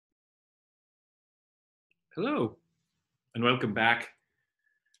Hello, and welcome back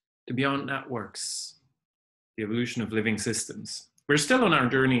to Beyond Networks, the evolution of living systems. We're still on our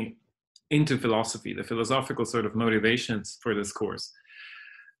journey into philosophy, the philosophical sort of motivations for this course.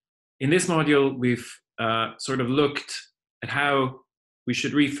 In this module, we've sort of looked at how we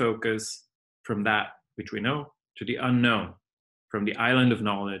should refocus from that which we know to the unknown, from the island of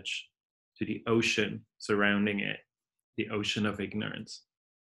knowledge to the ocean surrounding it, the ocean of ignorance.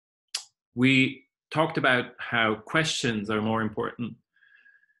 We talked about how questions are more important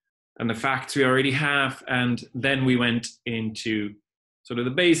than the facts we already have. And then we went into sort of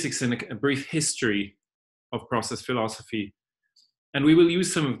the basics and a brief history of process philosophy. And we will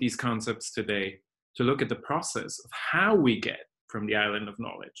use some of these concepts today to look at the process of how we get from the island of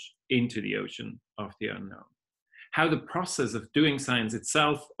knowledge into the ocean of the unknown, how the process of doing science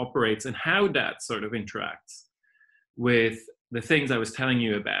itself operates, and how that sort of interacts with the things I was telling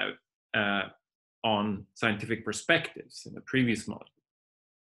you about on scientific perspectives in the previous module.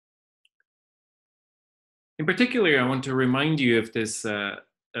 In particular, I want to remind you of this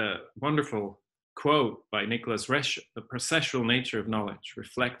wonderful quote by Nicholas Resch: "The processual nature of knowledge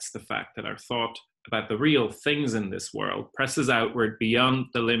reflects the fact that our thought about the real things in this world presses outward beyond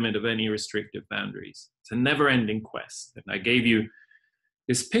the limit of any restrictive boundaries. It's a never-ending quest." And I gave you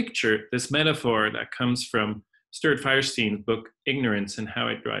this picture, this metaphor that comes from Stuart Firestein's book, Ignorance and How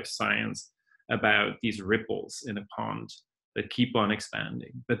It Drives Science, about these ripples in a pond that keep on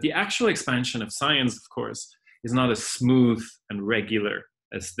expanding. But the actual expansion of science, of course, is not as smooth and regular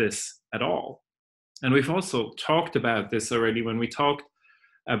as this at all. And we've also talked about this already when we talked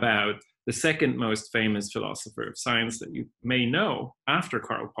about the second most famous philosopher of science that you may know after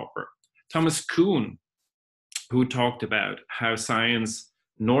Karl Popper, Thomas Kuhn, who talked about how science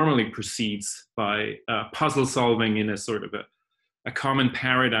normally proceeds by puzzle solving in a sort of a common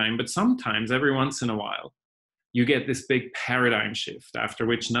paradigm, but sometimes, every once in a while, you get this big paradigm shift after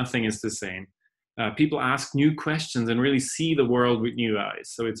which nothing is the same. People ask new questions and really see the world with new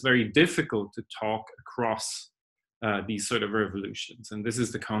eyes. So it's very difficult to talk across these sort of revolutions. And this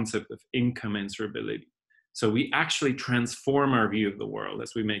is the concept of incommensurability. So we actually transform our view of the world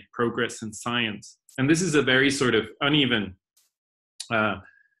as we make progress in science. And this is a very sort of uneven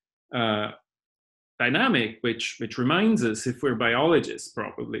dynamic, which reminds us, if we're biologists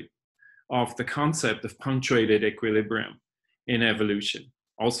probably, of the concept of punctuated equilibrium in evolution,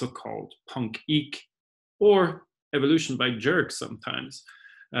 also called punk-eq, or evolution by jerk sometimes,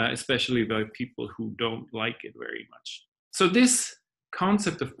 especially by people who don't like it very much. So this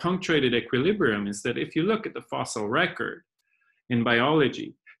concept of punctuated equilibrium is that if you look at the fossil record in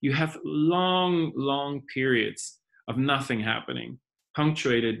biology, you have long, long periods of nothing happening,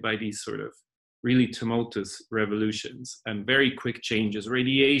 punctuated by these sort of really tumultuous revolutions and very quick changes,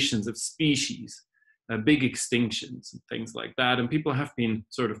 radiations of species, big extinctions and things like that. And people have been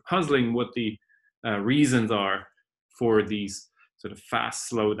sort of puzzling what the reasons are for these sort of fast,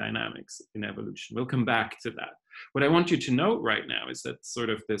 slow dynamics in evolution. We'll come back to that. What I want you to note right now is that sort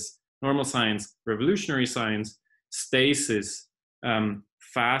of this normal science, revolutionary science, stasis,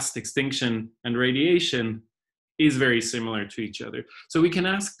 fast extinction, and radiation is very similar to each other. So we can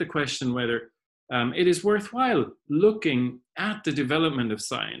ask the question whether it is worthwhile looking at the development of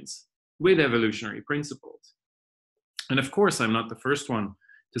science with evolutionary principles. And of course, I'm not the first one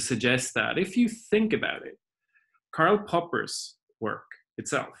to suggest that. If you think about it, Karl Popper's work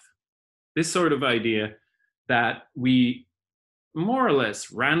itself, this sort of idea that we more or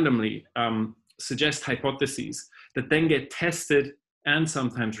less randomly suggest hypotheses that then get tested and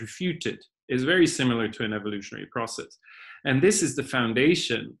sometimes refuted, is very similar to an evolutionary process. And this is the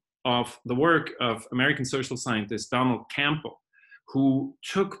foundation of the work of American social scientist Donald Campbell, who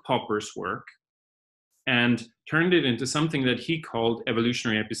took Popper's work and turned it into something that he called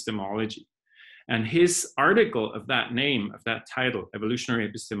evolutionary epistemology. And his article of that name, of that title, Evolutionary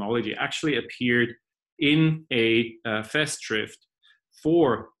Epistemology, actually appeared in a festschrift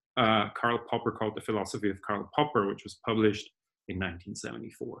for Karl Popper called The Philosophy of Karl Popper, which was published in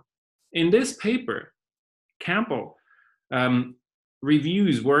 1974. In this paper, Campbell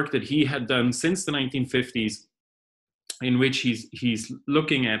reviews work that he had done since the 1950s, in which he's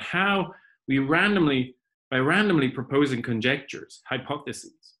looking at how we by randomly proposing conjectures,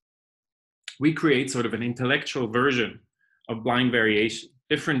 hypotheses, we create sort of an intellectual version of blind variation,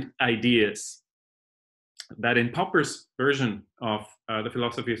 different ideas that in Popper's version of the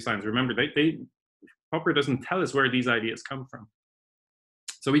philosophy of science, remember, Popper doesn't tell us where these ideas come from.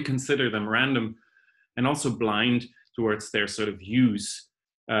 So we consider them random and also blind towards their sort of use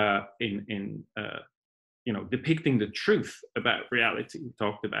in depicting the truth about reality. We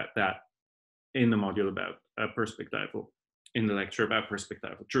talked about that in the module about perspectival, in the lecture about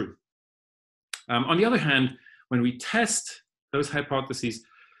perspectival truth. On the other hand, when we test those hypotheses,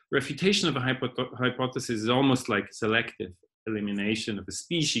 refutation of a hypothesis is almost like selective elimination of a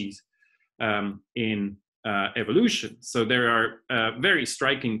species in evolution. So there are very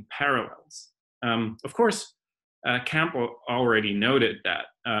striking parallels. Of course, Campbell already noted that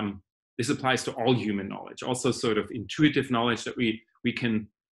this applies to all human knowledge, also sort of intuitive knowledge that we can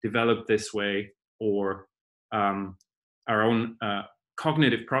develop this way, or our own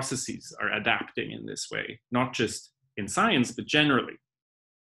cognitive processes are adapting in this way, not just in science, but generally.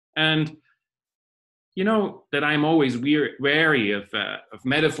 And you know that I'm always wary of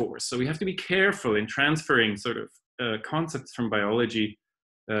metaphors, so we have to be careful in transferring sort of concepts from biology,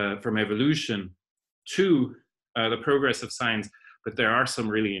 from evolution, to the progress of science. But there are some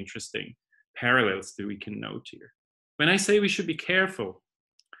really interesting parallels that we can note here. When I say we should be careful,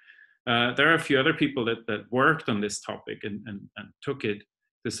 there are a few other people that worked on this topic and took it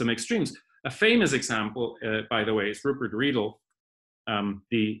to some extremes. A famous example, by the way, is Rupert Riedel,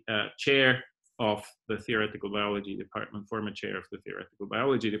 the chair of the theoretical biology department, former chair of the theoretical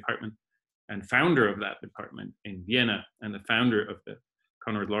biology department, and founder of that department in Vienna, and the founder of the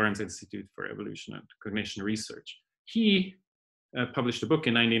Konrad Lorenz Institute for Evolution and Cognition Research. He published a book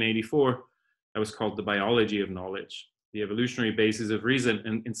in 1984 that was called The Biology of Knowledge, the Evolutionary Basis of Reason,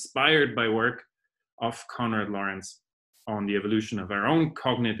 and inspired by work of Konrad Lorenz on the evolution of our own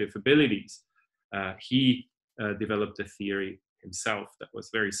cognitive abilities. He developed a theory himself that was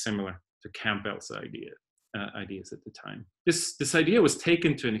very similar to Campbell's ideas at the time. This idea was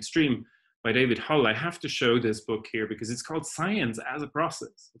taken to an extreme by David Hull. I have to show this book here because it's called Science as a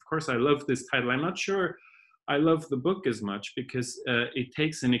Process. Of course, I love this title. I'm not sure I love the book as much because it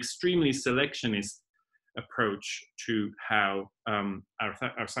takes an extremely selectionist approach to how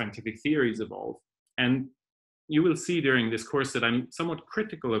our scientific theories evolve. And you will see during this course that I'm somewhat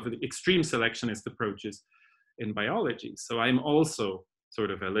critical of the extreme selectionist approaches in biology. So I'm also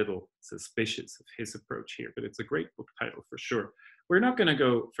sort of a little suspicious of his approach here, but it's a great book title for sure. We're not going to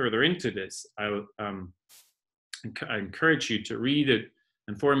go further into this. I encourage you to read it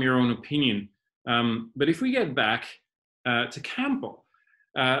and form your own opinion. But if we get back to Campbell,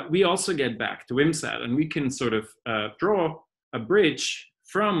 we also get back to Wimsatt, and we can sort of draw a bridge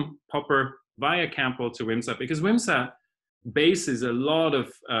from Popper via Campbell to Wimsatt, because Wimsatt bases a lot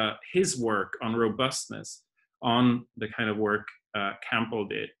of his work on robustness on the kind of work Campbell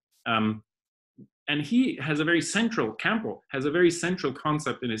did. And he has a very central, Campbell has a very central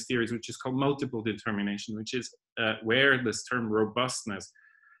concept in his theories, which is called multiple determination, which is where this term robustness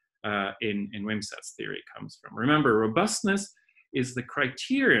in Wimsatt's theory comes from. Remember, robustness is the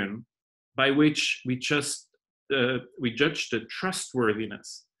criterion by which we judge the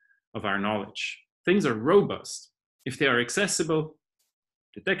trustworthiness of our knowledge. Things are robust if they are accessible,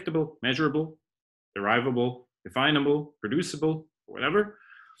 detectable, measurable, derivable, definable, producible, whatever,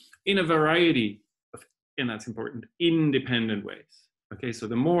 in a variety of, and that's important, independent ways. Okay, so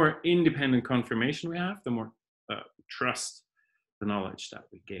the more independent confirmation we have, the more trust the knowledge that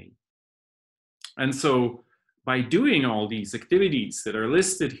we gain. And so by doing all these activities that are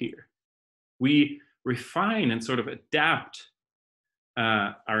listed here, we refine and sort of adapt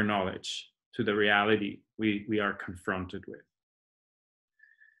our knowledge to the reality we are confronted with.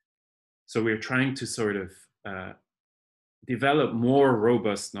 So we're trying to sort of develop more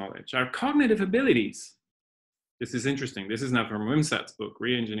robust knowledge. Our cognitive abilities, this is interesting, this is now from Wimsatt's book,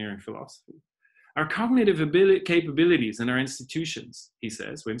 Re-Engineering Philosophy. Our cognitive capabilities in our institutions, he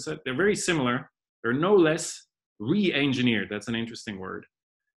says, Wimsatt, they're very similar, they're no less re-engineered, that's an interesting word,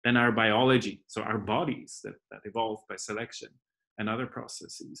 than our biology, so our bodies that evolved by selection and other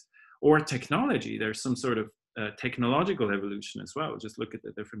processes. Or technology, there's some sort of technological evolution as well. Just look at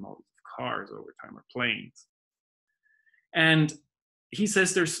the different models of cars over time, or planes. And he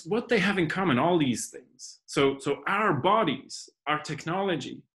says there's what they have in common, all these things. So our bodies, our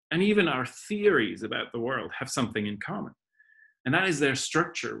technology, and even our theories about the world have something in common. And that is their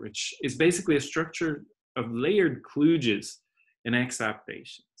structure, which is basically a structure of layered kludges and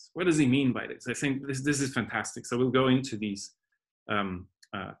exaptations. What does he mean by this? I think this is fantastic. So we'll go into these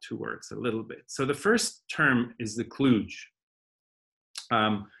two words a little bit. So the first term is the kludge.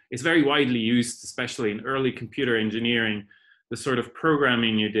 It's very widely used, especially in early computer engineering, the sort of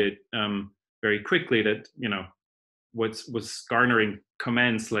programming you did very quickly that, you know, was garnering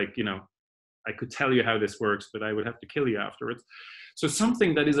commands like, you know, I could tell you how this works, but I would have to kill you afterwards. So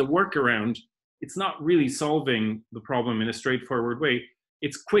something that is a workaround, it's not really solving the problem in a straightforward way.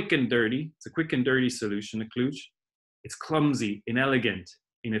 It's quick and dirty. It's a quick and dirty solution, a kludge. It's clumsy, inelegant,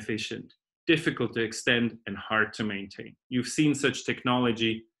 inefficient. difficult to extend, and hard to maintain. You've seen such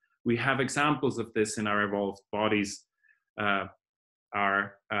technology. We have examples of this in our evolved bodies.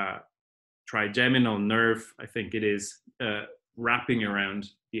 Our trigeminal nerve, I think it is, wrapping around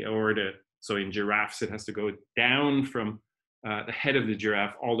the aorta. So in giraffes, it has to go down from the head of the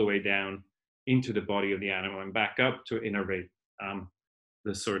giraffe all the way down into the body of the animal and back up to innervate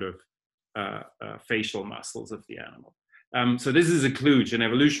the sort of facial muscles of the animal. So this is a kludge, an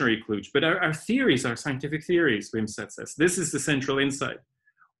evolutionary kludge. But our theories, our scientific theories, Wimsatt says, this is the central insight,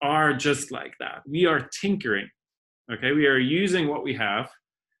 are just like that. We are tinkering, okay? We are using what we have,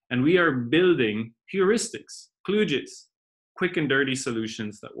 and we are building heuristics, kludges, quick and dirty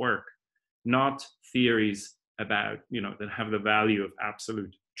solutions that work, not theories about, that have the value of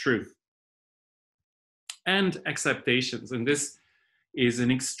absolute truth. And acceptations, and this is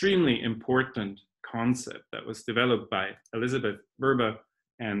an extremely important concept that was developed by Elizabeth Verba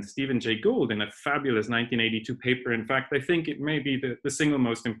and Stephen Jay Gould in a fabulous 1982 paper. In fact, I think it may be the single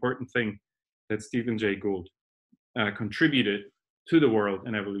most important thing that Stephen Jay Gould contributed to the world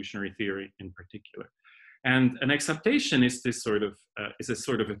in evolutionary theory in particular. And an acceptation is this sort of is a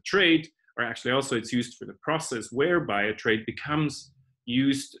sort of a trait, or actually also it's used for the process whereby a trait becomes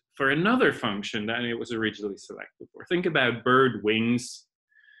used for another function than it was originally selected for. Think about bird wings.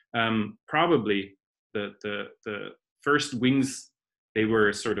 Probably the first wings, they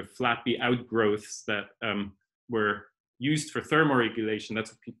were sort of flappy outgrowths that were used for thermoregulation.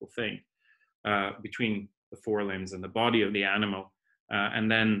 That's what people think, between the forelimbs and the body of the animal.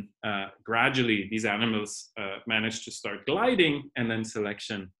 And then gradually these animals managed to start gliding, and then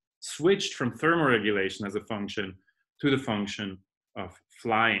selection switched from thermoregulation as a function to the function of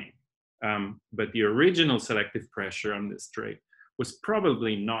flying. But the original selective pressure on this trait was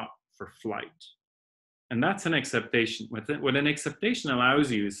probably not for flight. And that's an acceptation. What an acceptation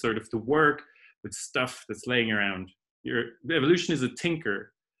allows you is sort of to work with stuff that's laying around. Evolution is a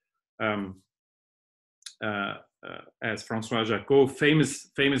tinker. As François Jacot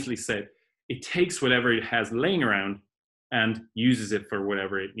famously said, it takes whatever it has laying around and uses it for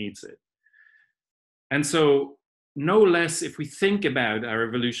whatever it needs it. And so, no less, if we think about our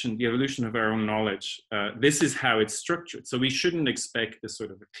evolution, the evolution of our own knowledge, this is how it's structured. So we shouldn't expect this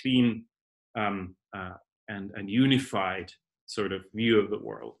sort of a clean and unified sort of view of the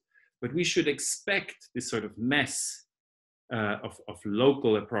world, but we should expect this sort of mess of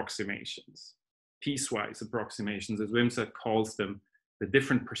local approximations, piecewise approximations, as Wimsatt calls them, the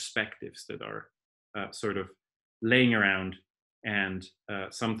different perspectives that are sort of laying around and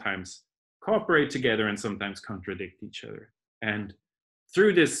sometimes cooperate together and sometimes contradict each other. And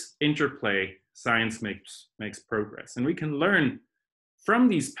through this interplay, science makes progress. And we can learn from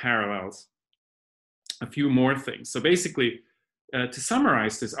these parallels a few more things. So basically, to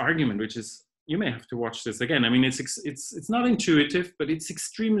summarize this argument, which is, you may have to watch this again. I mean, it's not intuitive, but it's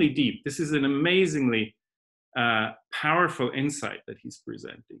extremely deep. This is an amazingly powerful insight that he's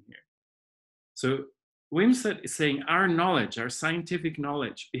presenting here. So Wimsatt is saying our knowledge, our scientific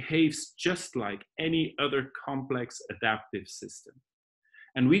knowledge, behaves just like any other complex adaptive system.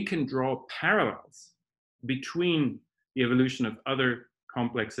 And we can draw parallels between the evolution of other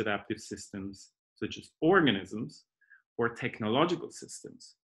complex adaptive systems, such as organisms or technological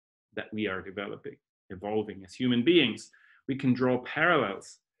systems that we are developing, evolving as human beings. We can draw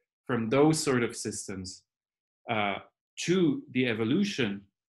parallels from those sort of systems to the evolution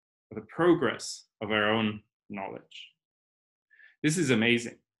or the progress of our own knowledge. This is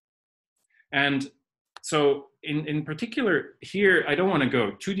amazing. And so in particular here, I don't want to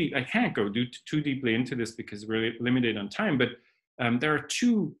go too deep. I can't go too deeply into this because we're limited on time, but there are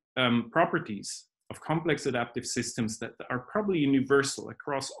two properties of complex adaptive systems that are probably universal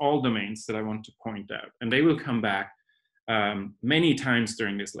across all domains that I want to point out. And they will come back many times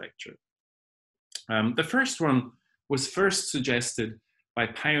during this lecture. The first one was first suggested by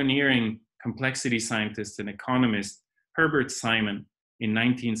pioneering complexity scientist and economist Herbert Simon in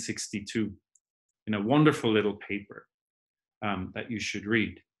 1962 in a wonderful little paper that you should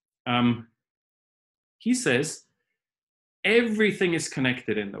read. He says, everything is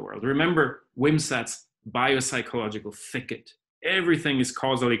connected in the world. Remember Wimsatt's biopsychological thicket. Everything is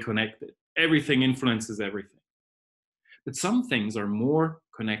causally connected. Everything influences everything. But some things are more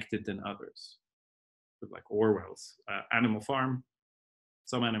connected than others. Like Orwell's Animal Farm.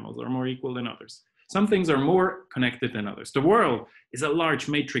 Some animals are more equal than others. Some things are more connected than others. The world is a large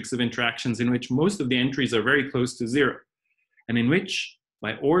matrix of interactions in which most of the entries are very close to zero, and in which,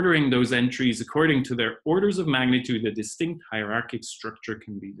 by ordering those entries according to their orders of magnitude, a distinct hierarchic structure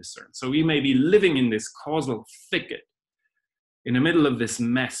can be discerned. So we may be living in this causal thicket in the middle of this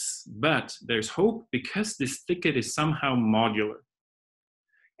mess. But there's hope because this thicket is somehow modular.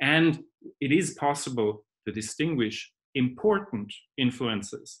 And it is possible to distinguish important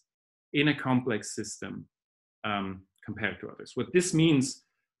influences in a complex system compared to others. What this means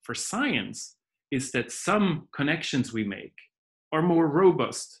for science is that some connections we make are more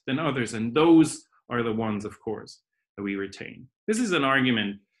robust than others, and those are the ones, of course, that we retain. This is an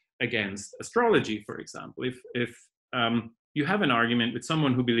argument against astrology, for example. If you have an argument with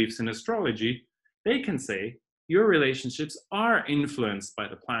someone who believes in astrology, they can say your relationships are influenced by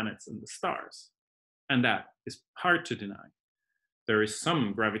the planets and the stars, and that is hard to deny. There is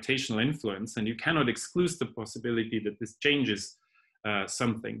some gravitational influence, and you cannot exclude the possibility that this changes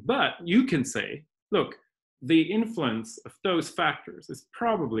something. But you can say, look, the influence of those factors is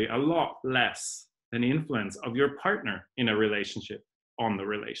probably a lot less than the influence of your partner in a relationship on the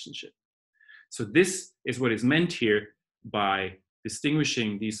relationship. So this is what is meant here by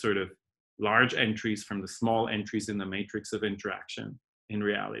distinguishing these sort of large entries from the small entries in the matrix of interaction in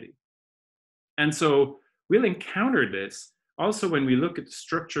reality. And so we'll encounter this also when we look at the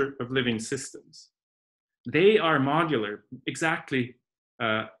structure of living systems. They are modular exactly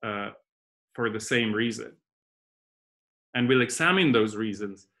for the same reason. And we'll examine those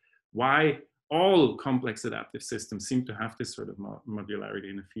reasons why all complex adaptive systems seem to have this sort of modularity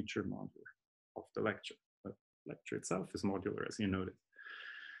in a future module of the lecture. But the lecture itself is modular, as you noted.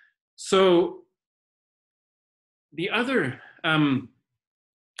 So the other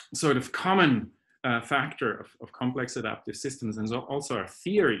sort of common factor of complex adaptive systems, and also our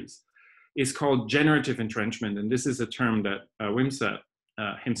theories, is called generative entrenchment. And this is a term that Wimsatt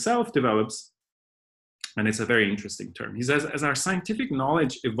himself develops, and it's a very interesting term. He says, as our scientific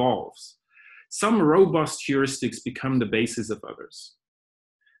knowledge evolves, some robust heuristics become the basis of others.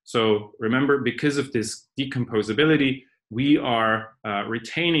 So remember, because of this decomposability, we are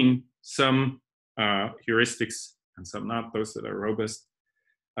retaining some heuristics and some not. Those that are robust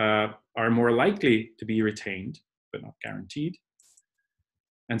are more likely to be retained, but not guaranteed.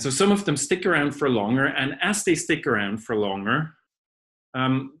 And so some of them stick around for longer, and as they stick around for longer,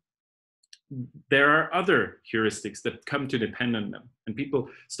 there are other heuristics that come to depend on them, and people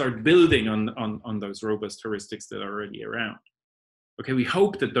start building on those robust heuristics that are already around. Okay, we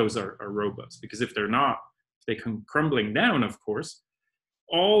hope that those are robust, because if they're not, if they come crumbling down, of course,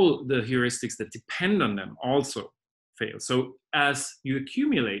 all the heuristics that depend on them also fail. So as you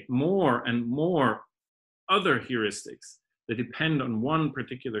accumulate more and more other heuristics that depend on one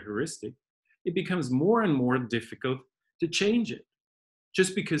particular heuristic, it becomes more and more difficult to change it,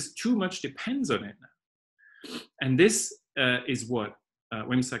 just because too much depends on it now. And this is what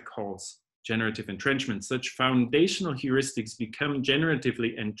Wimsatt calls generative entrenchment. Such foundational heuristics become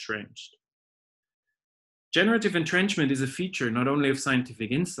generatively entrenched. Generative entrenchment is a feature not only of scientific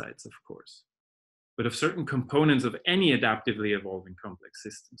insights, of course, but of certain components of any adaptively evolving complex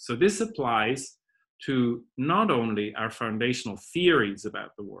system. So this applies to not only our foundational theories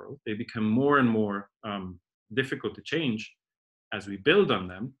about the world, they become more and more difficult to change as we build on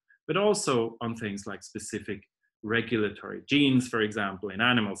them, but also on things like specific regulatory genes, for example, in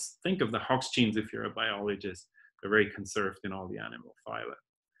animals. Think of the Hox genes if you're a biologist. They're very conserved in all the animal phyla.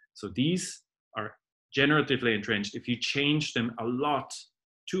 So these are generatively entrenched. If you change them a lot,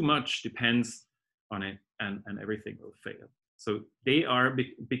 too much depends on it, and everything will fail. So they are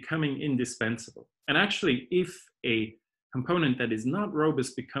becoming indispensable. And actually, if a component that is not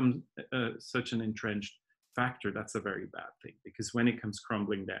robust becomes such an entrenched factor, that's a very bad thing, because when it comes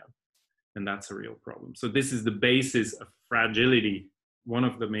crumbling down, then that's a real problem. So this is the basis of fragility, one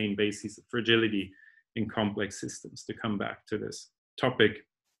of the main bases of fragility in complex systems, to come back to this topic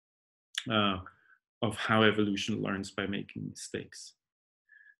of how evolution learns by making mistakes.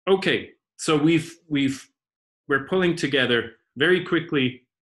 Okay, so we're pulling together very quickly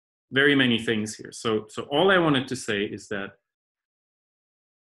very many things here. So all I wanted to say is that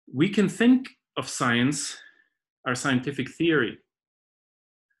we can think of science, our scientific theory,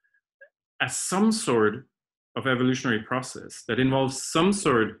 as some sort of evolutionary process that involves some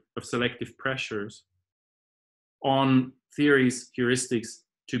sort of selective pressures on theories, heuristics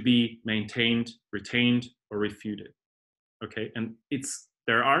to be maintained, retained, or refuted. Okay, and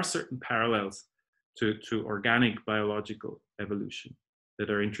there are certain parallels to organic biological evolution that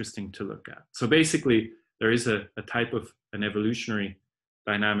are interesting to look at. So basically, there is a type of an evolutionary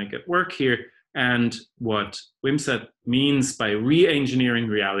dynamic at work here. And what Wimsatt means by re-engineering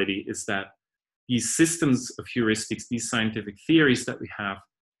reality is that these systems of heuristics, these scientific theories that we have,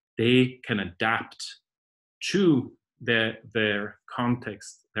 they can adapt to their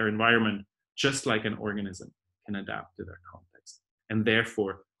context, their environment, just like an organism can adapt to their context. and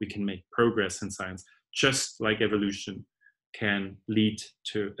therefore we can make progress in science, just like evolution can lead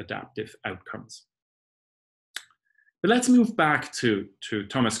to adaptive outcomes. But let's move back to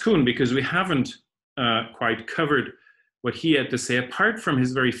Thomas Kuhn, because we haven't quite covered what he had to say. Apart from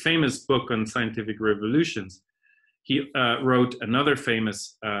his very famous book on scientific revolutions, he wrote another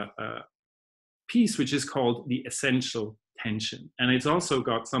famous piece, which is called The Essential Tension. And it's also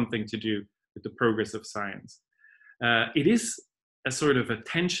got something to do with the progress of science. It is a sort of a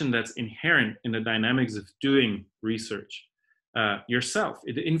tension that's inherent in the dynamics of doing research yourself.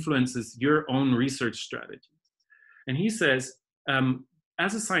 It influences your own research strategies. And he says,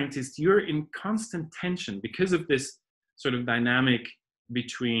 as a scientist, you're in constant tension because of this sort of dynamic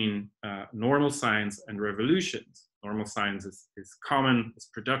between normal science and revolutions. Normal science is common, is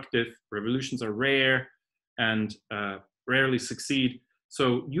productive, revolutions are rare and rarely succeed.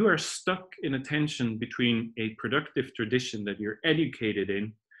 So you are stuck in a tension between a productive tradition that you're educated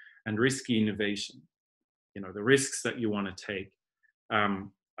in and risky innovation. You know, the risks that you want to take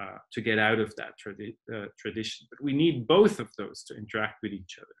to get out of that tradition. But we need both of those to interact with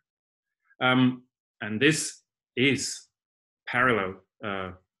each other. And this is parallel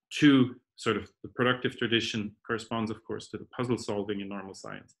to sort of the productive tradition, corresponds, of course, to the puzzle solving in normal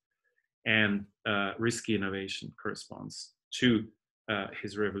science. And risky innovation corresponds to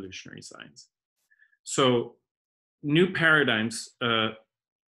his revolutionary science. So new paradigms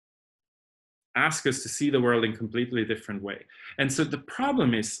ask us to see the world in a completely different way. And so the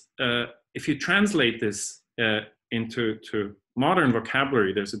problem is, if you translate this into modern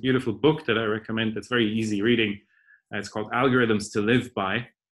vocabulary, there's a beautiful book that I recommend that's very easy reading. It's called Algorithms to Live By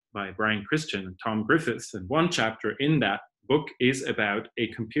Brian Christian and Tom Griffiths. And one chapter in that book is about a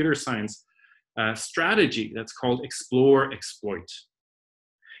computer science strategy that's called Explore, Exploit.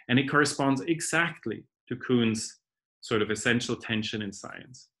 And it corresponds exactly to Kuhn's sort of essential tension in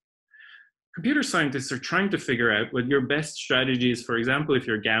science. Computer scientists are trying to figure out what your best strategy is. For example, if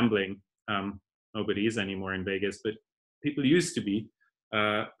you're gambling, nobody is anymore in Vegas, but people used to be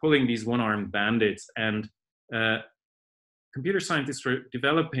pulling these one-armed bandits. And computer scientists were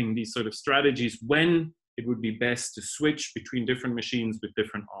developing these sort of strategies when it would be best to switch between different machines with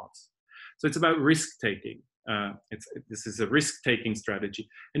different odds. So it's about risk-taking. This is a risk-taking strategy.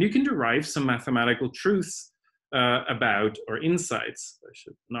 And you can derive some mathematical truths about, or insights, I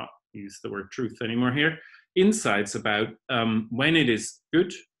should not use the word truth anymore here, insights about when it is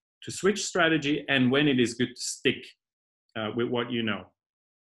good to switch strategy and when it is good to stick with what you know.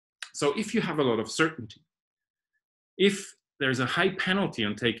 So if you have a lot of certainty, if there's a high penalty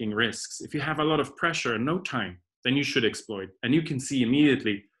on taking risks, if you have a lot of pressure and no time, then you should exploit. And you can see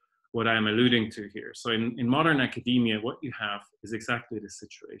immediately what I'm alluding to here. So in modern academia, what you have is exactly the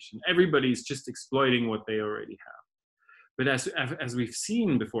situation. Everybody's just exploiting what they already have. But as we've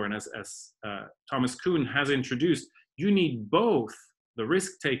seen before, and as Thomas Kuhn has introduced, you need both the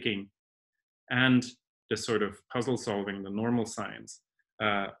risk-taking and the sort of puzzle solving, the normal science,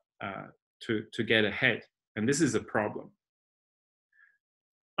 to get ahead. And this is a problem.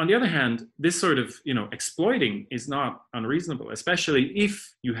 On the other hand, this sort of, exploiting is not unreasonable, especially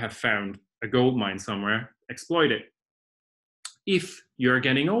if you have found a gold mine somewhere, exploit it. If you're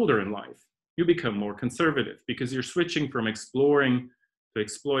getting older in life, you become more conservative because you're switching from exploring to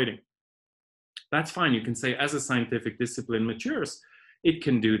exploiting. That's fine. You can say as a scientific discipline matures, it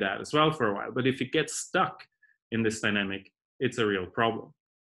can do that as well for a while. But if it gets stuck in this dynamic, it's a real problem.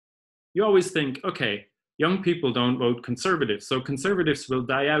 You always think, okay, young people don't vote conservative, so conservatives will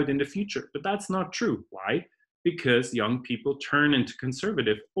die out in the future. But that's not true. Why? Because young people turn into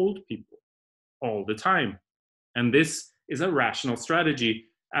conservative old people all the time. And this is a rational strategy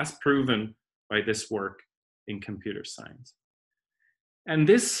as proven by this work in computer science. And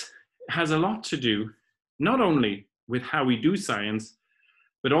this has a lot to do not only with how we do science,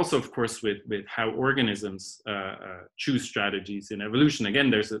 but also, of course, with how organisms choose strategies in evolution. Again,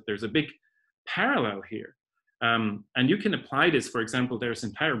 there's a big parallel here. And you can apply this, for example, there's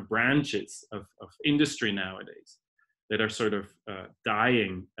entire branches of industry nowadays that are sort of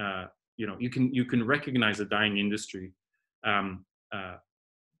dying. You can recognize a dying industry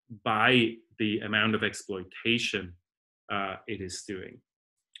by the amount of exploitation it is doing.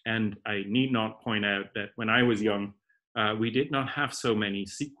 And I need not point out that when I was young, we did not have so many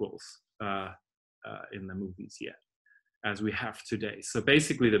sequels in the movies yet as we have today. So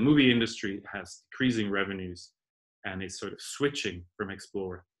basically the movie industry has decreasing revenues and is sort of switching from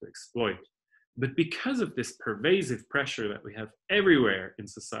explore to exploit. But because of this pervasive pressure that we have everywhere in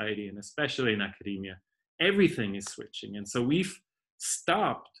society and especially in academia, everything is switching. And so we've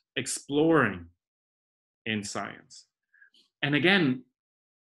stopped exploring in science. And again,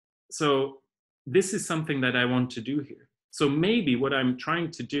 so this is something that I want to do here. So maybe what I'm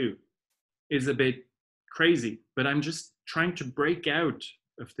trying to do is a bit crazy, but I'm just trying to break out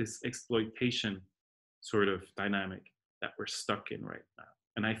of this exploitation sort of dynamic that we're stuck in right now.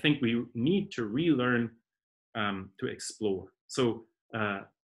 And I think we need to relearn to explore. So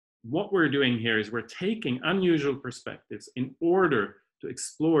what we're doing here is we're taking unusual perspectives in order to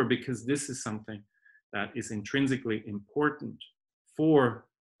explore, because this is something that is intrinsically important for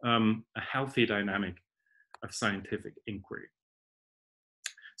a healthy dynamic of scientific inquiry.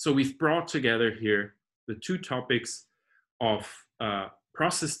 So we've brought together here the two topics of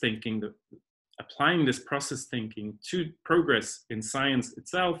process thinking, applying this process thinking to progress in science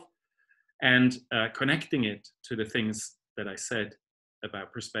itself, and connecting it to the things that I said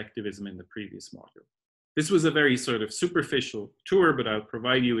about perspectivism in the previous module. This was a very sort of superficial tour, but I'll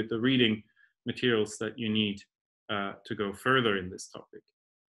provide you with the reading materials that you need to go further in this topic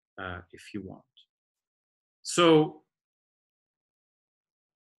if you want. So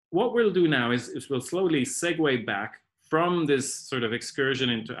what we'll do now is we'll slowly segue back from this sort of excursion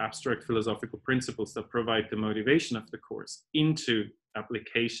into abstract philosophical principles that provide the motivation of the course into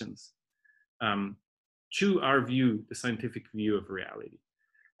applications to our view, the scientific view of reality.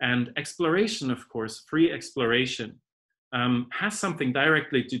 And exploration, of course, free exploration, has something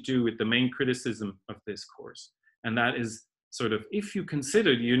directly to do with the main criticism of this course. And that is sort of, if you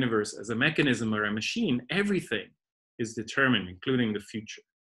consider the universe as a mechanism or a machine, everything is determined, including the future.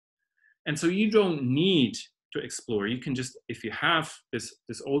 And so you don't need to explore. You can just, if you have this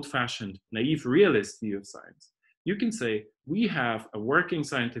old-fashioned, naive realist view of science, you can say, we have a working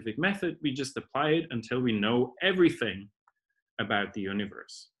scientific method, we just apply it until we know everything about the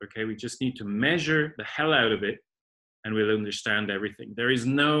universe, okay? We just need to measure the hell out of it and we'll understand everything. There is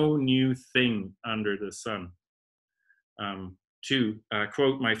no new thing under the sun. To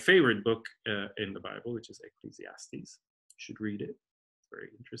quote my favorite book in the Bible, which is Ecclesiastes. You should read it, it's very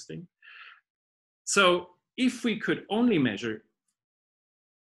interesting. So if we could only measure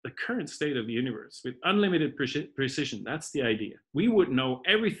the current state of the universe with unlimited precision, that's the idea, we would know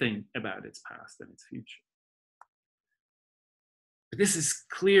everything about its past and its future. But this is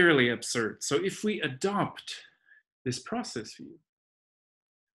clearly absurd. So if we adopt this process view,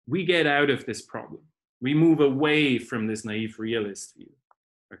 we get out of this problem. We move away from this naive realist view,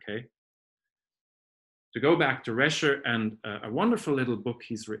 okay? To go back to Rescher and a wonderful little book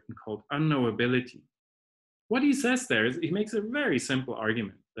he's written called Unknowability. What he says there is, he makes a very simple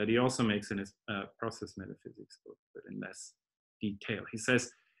argument that he also makes in his process metaphysics book, but in less detail. He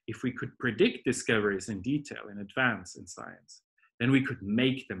says, if we could predict discoveries in detail, in advance in science, then we could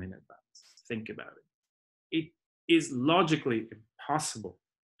make them in advance. Think about it. It is logically impossible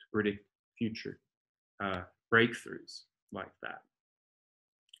to predict future breakthroughs like that.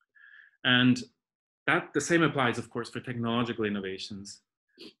 And that the same applies, of course, for technological innovations,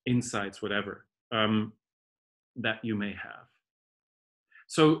 insights, whatever, that you may have.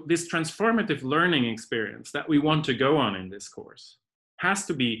 So this transformative learning experience that we want to go on in this course has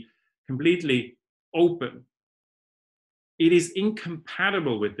to be completely open. It is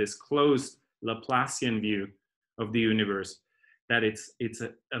incompatible with this closed Laplacian view of the universe, that it's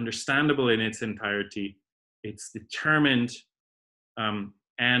understandable in its entirety, it's determined,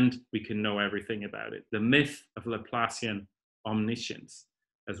 and we can know everything about it. The myth of Laplacian omniscience,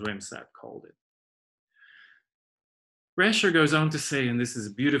 as Wimsatt called it. Rescher goes on to say, and this is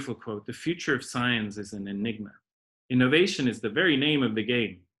a beautiful quote, the future of science is an enigma. Innovation is the very name of the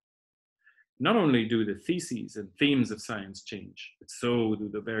game. Not only do the theses and themes of science change, but so do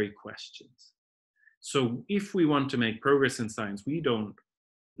the very questions. So if we want to make progress in science, we don't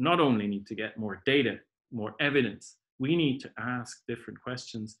not only need to get more data, more evidence, we need to ask different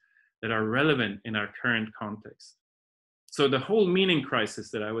questions that are relevant in our current context. So the whole meaning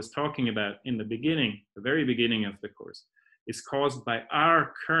crisis that I was talking about in the beginning, the very beginning of the course, is caused by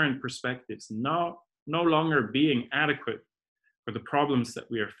our current perspectives no longer being adequate for the problems that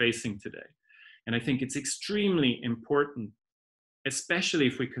we are facing today. And I think it's extremely important, especially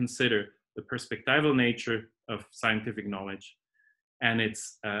if we consider the perspectival nature of scientific knowledge and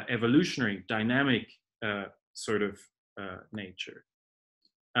its evolutionary, dynamic sort of nature,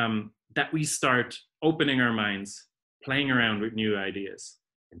 that we start opening our minds, playing around with new ideas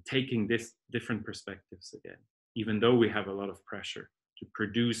and taking this different perspectives again, even though we have a lot of pressure to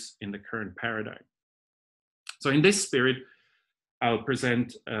produce in the current paradigm. So in this spirit, I'll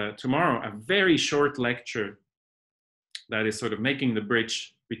present tomorrow a very short lecture that is sort of making the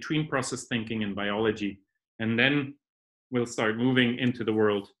bridge between process thinking and biology. And then we'll start moving into the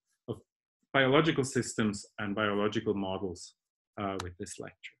world of biological systems and biological models with this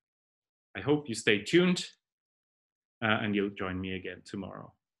lecture. I hope you stay tuned and you'll join me again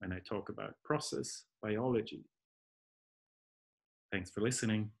tomorrow when I talk about process biology. Thanks for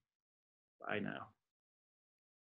listening. Bye now.